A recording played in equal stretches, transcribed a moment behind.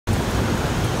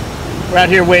We're out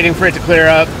here waiting for it to clear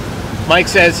up. Mike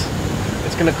says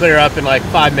it's gonna clear up in like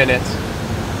 5 minutes.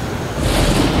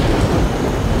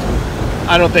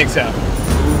 I don't think so.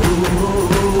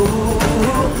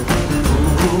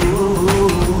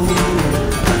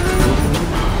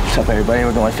 What's up, everybody?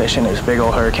 We're going fishing. There's a big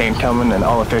old hurricane coming and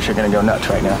all the fish are gonna go nuts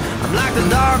right now. I'm like the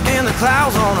dark in the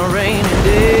clouds on a rainy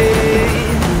day.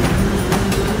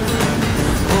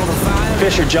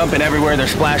 Fish are jumping everywhere. They're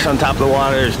splashed on top of the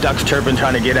water. There's ducks chirping,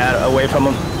 trying to get away from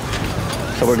them.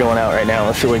 So we're going out right now.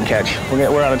 Let's see what we can catch.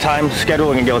 We're on a time schedule.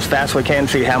 We're gonna go as fast as we can,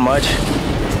 see how much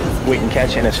we can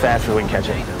catch and as fast as we can catch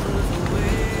it.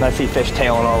 And I see fish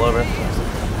tailing all over.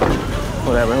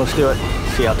 Whatever, let's do it.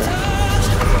 See you out there.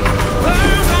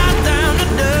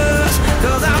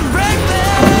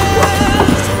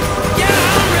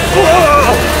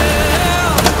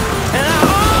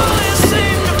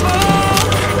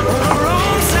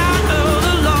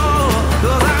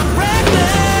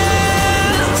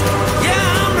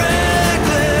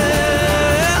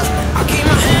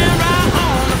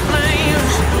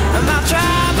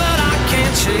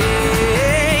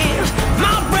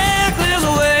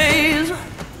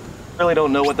 Really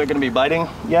don't know what they're going to be biting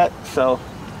yet, so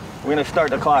we're going to start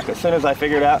the clock. As soon as I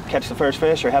figure it out, catch the first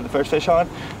fish or have the first fish on,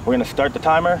 we're going to start the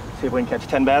timer, see if we can catch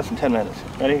 10 bass in 10 minutes.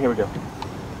 Ready? Here we go.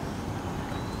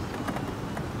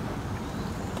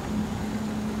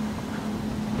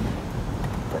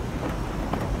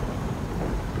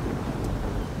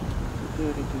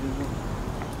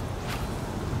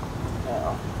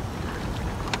 Now,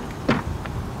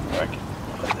 I can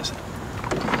put this in.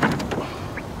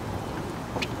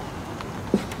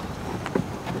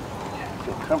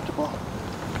 Comfortable.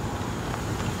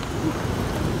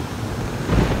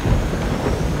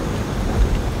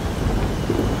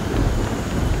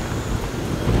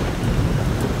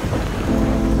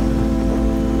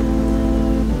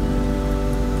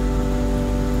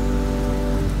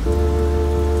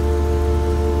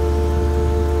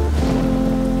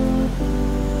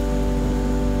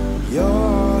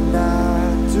 You're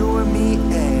not doing me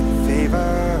any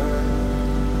favor.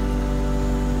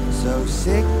 So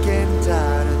sick and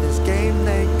tired of this game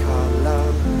they call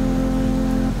love.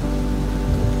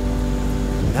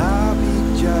 And I'll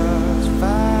be just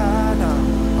fine on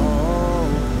my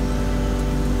own.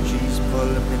 She's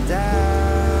pulling me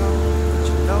down, but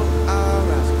you know I'll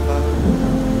rise above.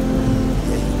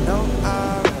 Yeah, you know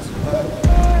I'll rise above.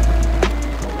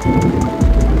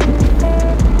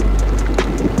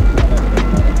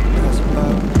 Rise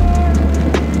above.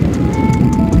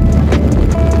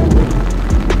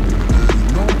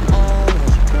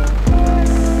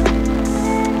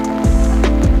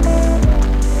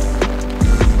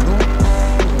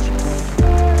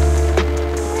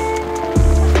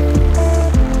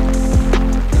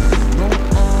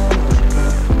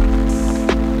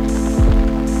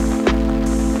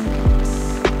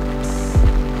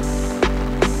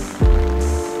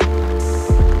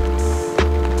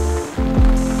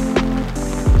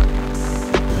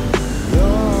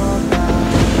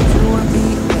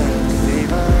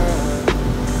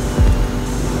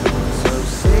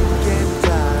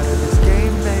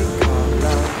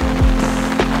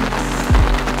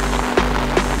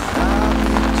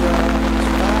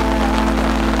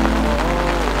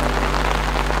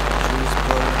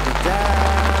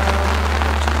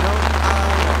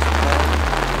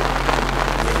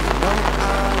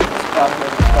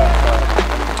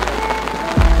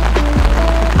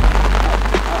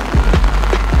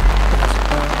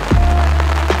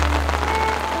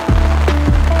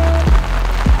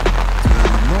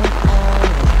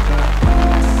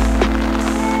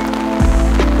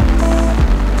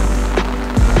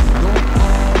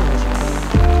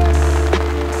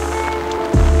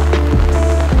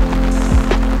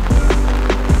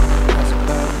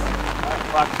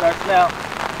 Starts now.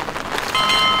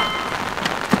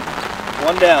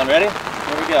 One down, ready?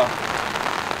 Here we go.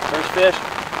 First fish.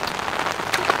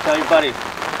 Tell your buddies.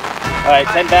 Alright,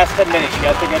 10 bass, 10 minutes. You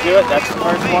guys think I do it? That's the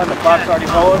first one. The clock's already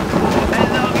rolling.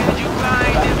 About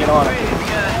to get on it.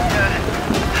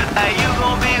 Hey, you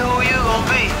gon' be who you gon'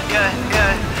 be. Yeah,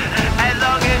 yeah. As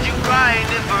long as you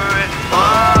grinding for it.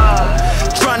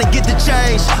 Trying to get the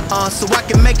change, so I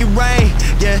can make it rain.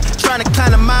 Yeah, trying to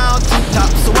climb the mountain top,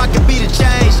 so I can be the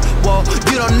change. Whoa,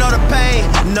 you don't know the pain.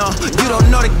 No, you don't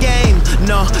know the game.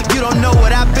 No, you don't know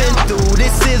what I've been through.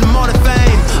 This is more than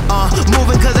fame.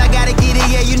 Moving cause I gotta get it.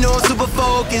 Yeah, you know I'm super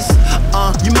focused.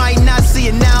 You might not see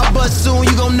it now, but soon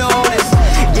you gon' notice.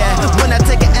 Yeah, when I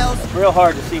take an L. It's real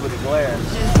hard to see with the glare.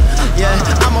 Yeah,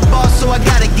 I'm a boss, so I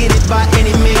gotta get it by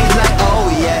any means. Like, oh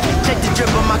yeah, check the drip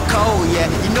on my coat, yeah.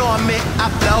 You know I'm it, I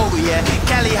flow, yeah.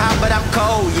 Cali hot, but I'm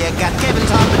cold, yeah. Got Kevin's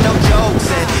hot, but no Joe,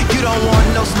 You don't want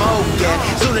no smoke, yeah.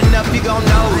 Soon enough you gon'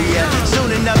 know, yeah.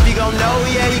 Soon enough you gon' know,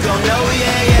 yeah. You gon' know,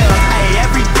 yeah, yeah. Hey,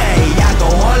 every day I go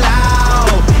all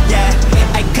out, yeah.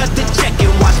 Hey, cut the check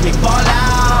and watch me fall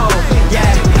out, yeah.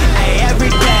 Hey,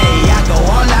 every day I go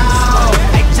all out.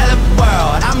 Hey, tell the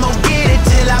world I'm gon' get it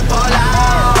till I fall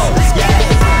out, yeah.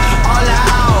 All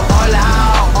out, all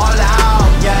out, all out,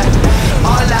 yeah.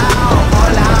 All out,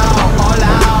 all out, all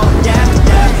out, yeah,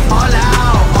 yeah. All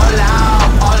out, all out,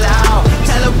 all out.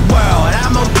 Tell the world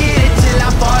I'm gon' get it till I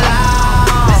fall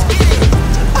out.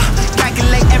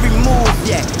 Calculate every move,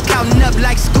 yeah. Counting up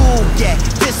like school, yeah.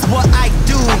 This what I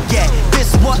do, yeah.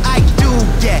 This what I do,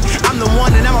 yeah. I'm the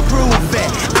one and I'ma prove it.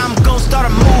 I'm gon' start a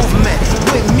movement.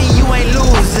 With me you ain't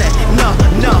losing. No,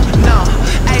 no, no.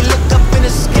 Hey, look up in the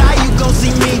sky, you gon'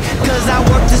 see me. Cause I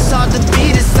worked this hard to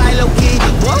be this high low key.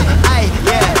 What? Ay,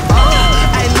 yeah.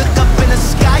 Hey, look up in the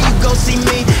sky, you gon' see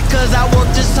me. Cause I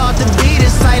worked this hard to be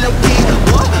this high low key.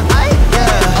 What? Ay,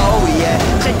 yeah. Oh yeah.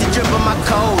 Check the drip on my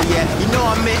coat, yeah. You know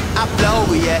I'm it, I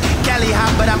blow, yeah. Cali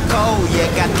hot, but I'm cold, yeah.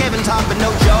 Got Kevin Top but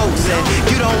no jokes, and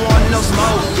you don't want no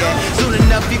smoke, yeah. Soon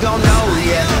enough you gon' know,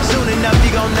 yeah. Soon enough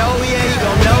you gon' know, yeah. You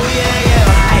gon' know, yeah, yeah.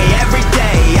 Hey, every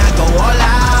day I go all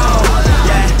out,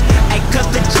 yeah. Hey, cut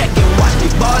the check and watch me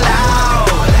ball out,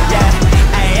 yeah.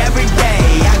 Hey, every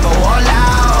day I go all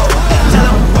out. Tell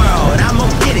the world I'm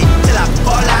gon' get it till I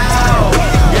fall out,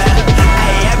 yeah.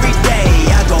 Hey, every day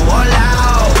I go all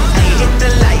out. Hey, hit the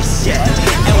lights, yeah,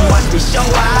 and watch me show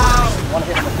out. Want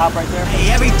to hit the top right there?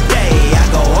 Hey, every day I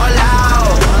go all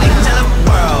out. Hey, tell the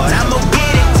world I'm gon'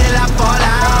 get it till I fall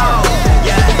out,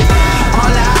 yeah.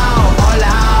 All out, all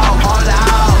out, all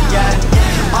out, yeah.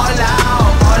 All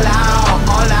out, all out,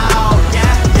 all out,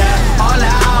 yeah, yeah. All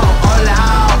out, all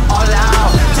out, all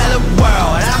out. Tell the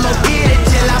world I'm gon' get it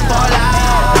till I fall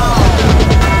out.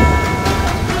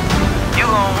 You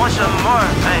gon' want some more,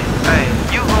 hey, hey.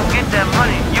 You gon' get that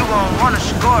money, you gon' wanna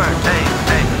score, hey,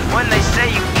 hey. When they say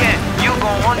you can't, you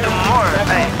gon' want to more,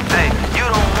 hey, hey. You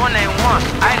the one they want,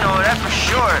 I know that for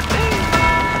sure.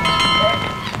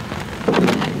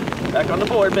 Back on the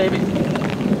board, baby.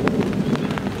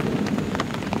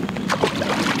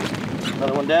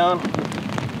 Another one down.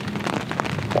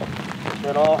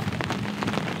 Shut off.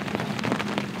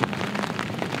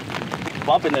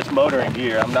 Bumping this motor in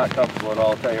gear, I'm not comfortable at all,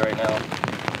 I'll tell you right now.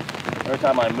 Every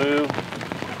time I move,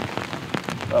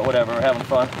 but whatever, we're having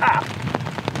fun. Ah!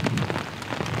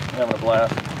 We're having a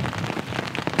blast.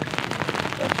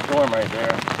 That storm right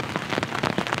there.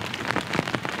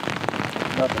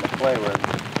 Nothing to play with.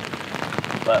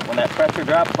 But when that pressure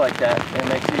drops like that, it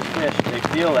makes these fish, they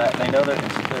feel that, and they know that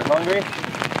they're hungry.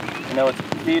 They know it's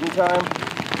feeding time.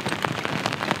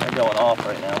 They're going off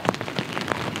right now.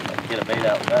 I can get a bait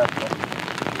out fast.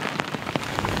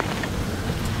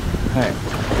 Alright.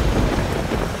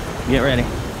 Get ready.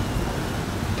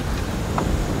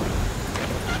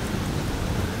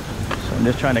 So I'm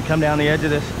just trying to come down the edge of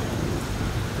this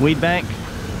weed bank.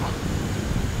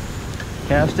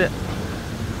 Cast it.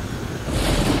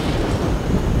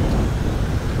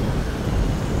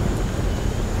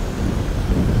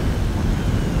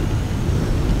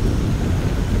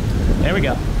 There we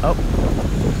go. Oh,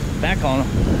 back on him.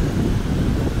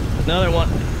 Another one.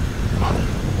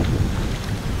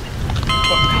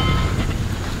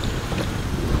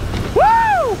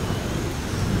 Woo!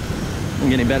 I'm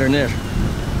getting better than this.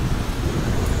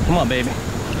 Come on, baby.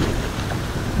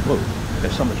 Whoa,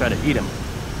 there's something to try to eat him.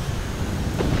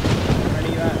 Where are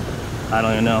you at? I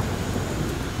don't even know.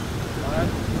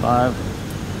 5?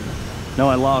 No,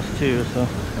 I lost 2, so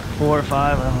 4 or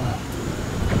 5, I don't know.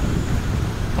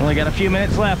 Only got a few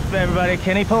minutes left, everybody.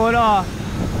 Can he pull it off?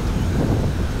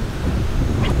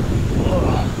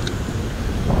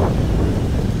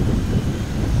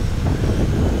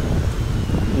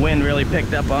 Wind really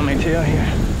picked up on me too here.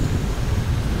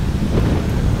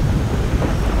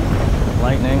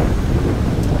 Lightning.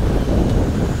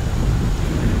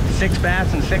 6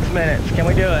 bass in 6 minutes. Can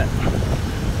we do it?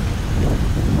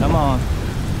 Come on.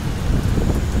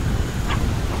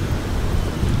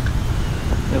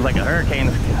 It's like a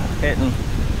hurricane hitting.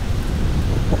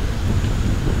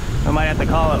 I might have to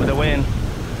call it with the wind.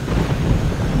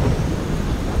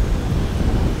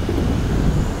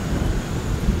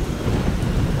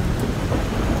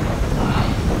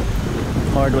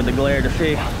 Hard with the glare to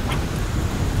see.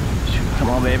 Come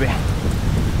on, baby.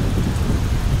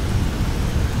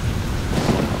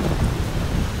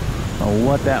 Oh,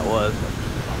 what that was.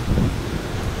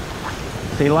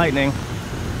 See lightning.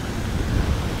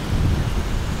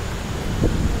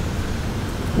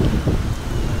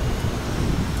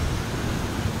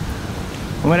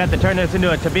 I'm gonna have to turn this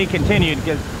into a to be continued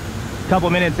because a couple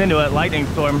minutes into it, lightning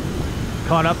storm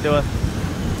caught up to us.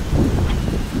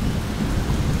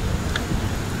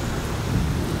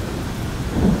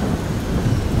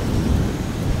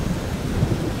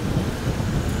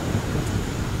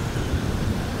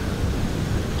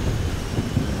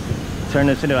 Turn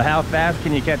this into a how fast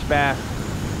can you catch bass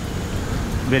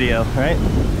video, right?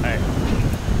 All right.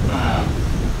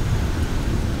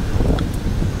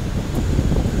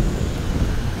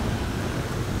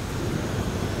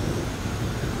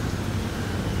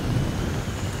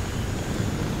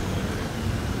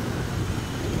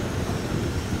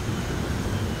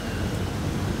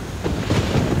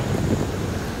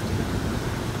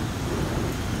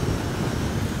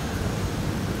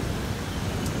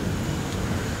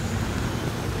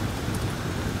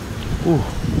 Ooh,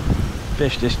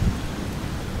 fish just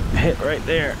hit right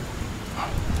there.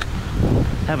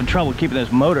 Having trouble keeping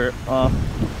this motor off.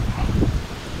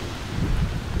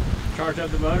 Charge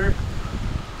up the motor?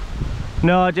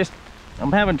 No,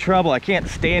 I'm having trouble. I can't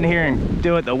stand here and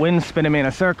do it. The wind's spinning me in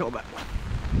a circle, but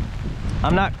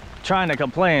I'm not trying to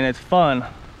complain. It's fun,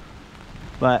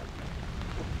 but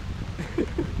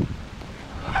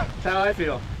That's how I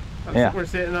feel. We're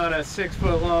sitting on a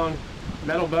 6-foot long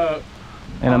metal boat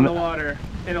on the water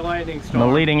in a lightning storm. On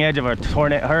the leading edge of a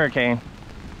hurricane.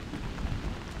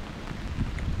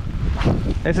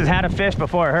 This is how to fish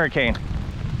before a hurricane.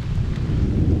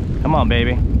 Come on,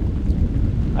 baby.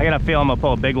 I got a feel I'm gonna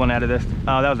pull a big one out of this.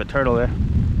 Oh, that was a turtle there.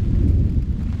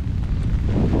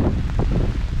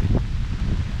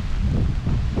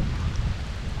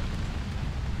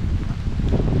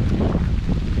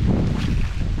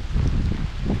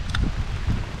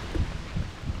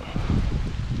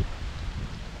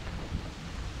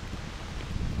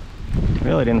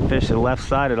 Really didn't fish the left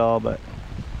side at all, but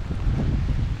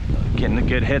getting the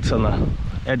good hits on the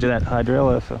edge of that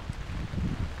hydrilla. So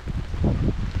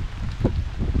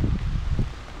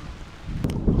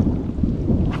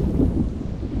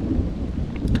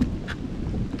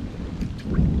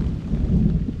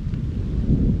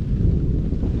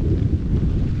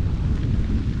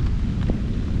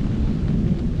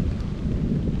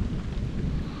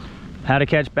how to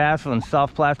catch bass on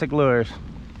soft plastic lures.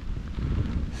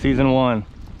 Season 1.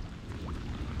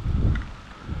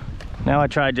 Now I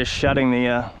tried just shutting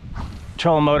the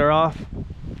trolling motor off.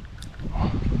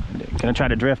 Gonna try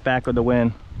to drift back with the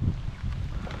wind.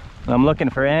 And I'm looking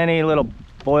for any little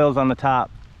boils on the top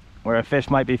where a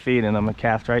fish might be feeding. I'm gonna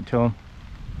cast right to them.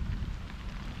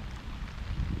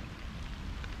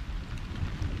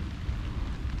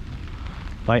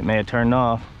 Bite may have turned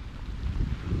off.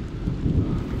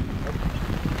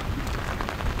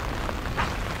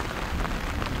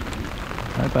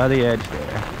 Right by the edge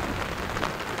there.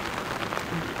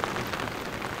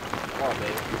 Come on,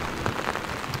 baby.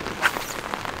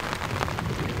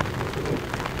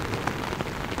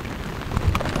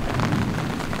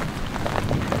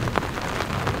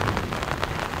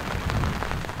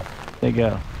 There you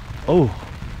go. Oh,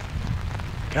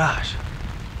 gosh. I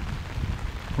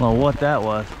don't know what that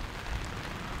was.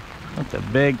 That's a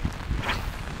big,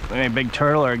 maybe a big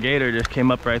turtle or a gator just came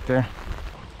up right there.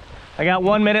 I got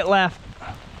 1 minute left.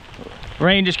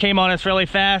 Rain just came on us really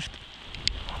fast.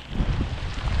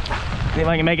 See if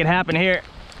I can make it happen here.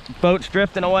 Boat's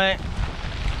drifting away.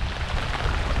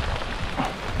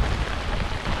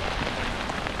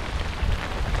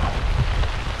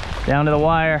 Down to the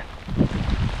wire.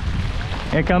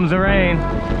 Here comes the rain.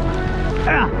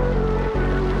 Ah!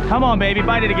 Come on, baby,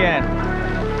 bite it again.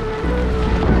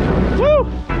 Woo!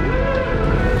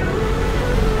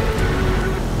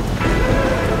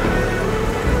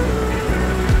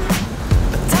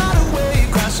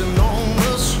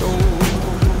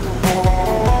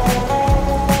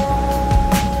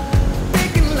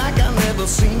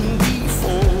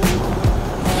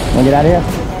 Wanna get out of here?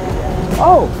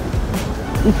 Oh!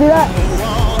 You see that?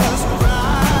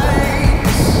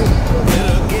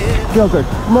 Joker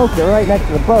smoked it right next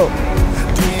to the boat.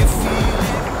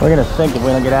 We're gonna sink if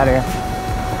we don't get out of here.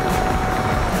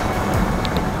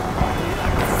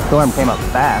 Storm came up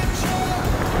fast.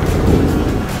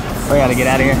 We gotta get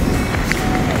out of here.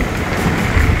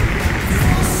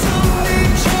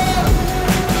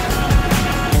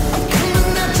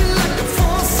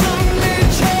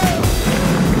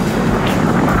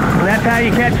 That's how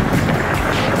you catch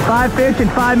 5 fish in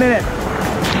 5 minutes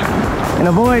and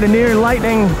avoid a near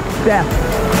lightning death.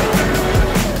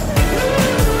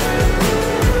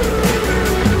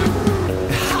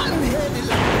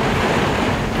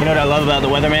 You know what I love about the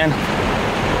weatherman?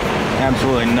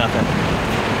 Absolutely nothing.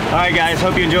 Alright guys,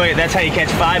 hope you enjoy it. That's how you catch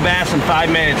 5 bass in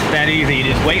 5 minutes. That easy. You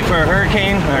just wait for a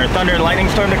hurricane or a thunder and lightning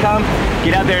storm to come.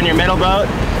 Get out there in your metal boat.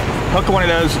 hook one of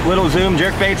those little zoom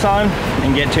jerk baits on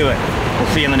and get to it.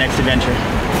 We'll see you in the next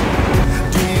adventure.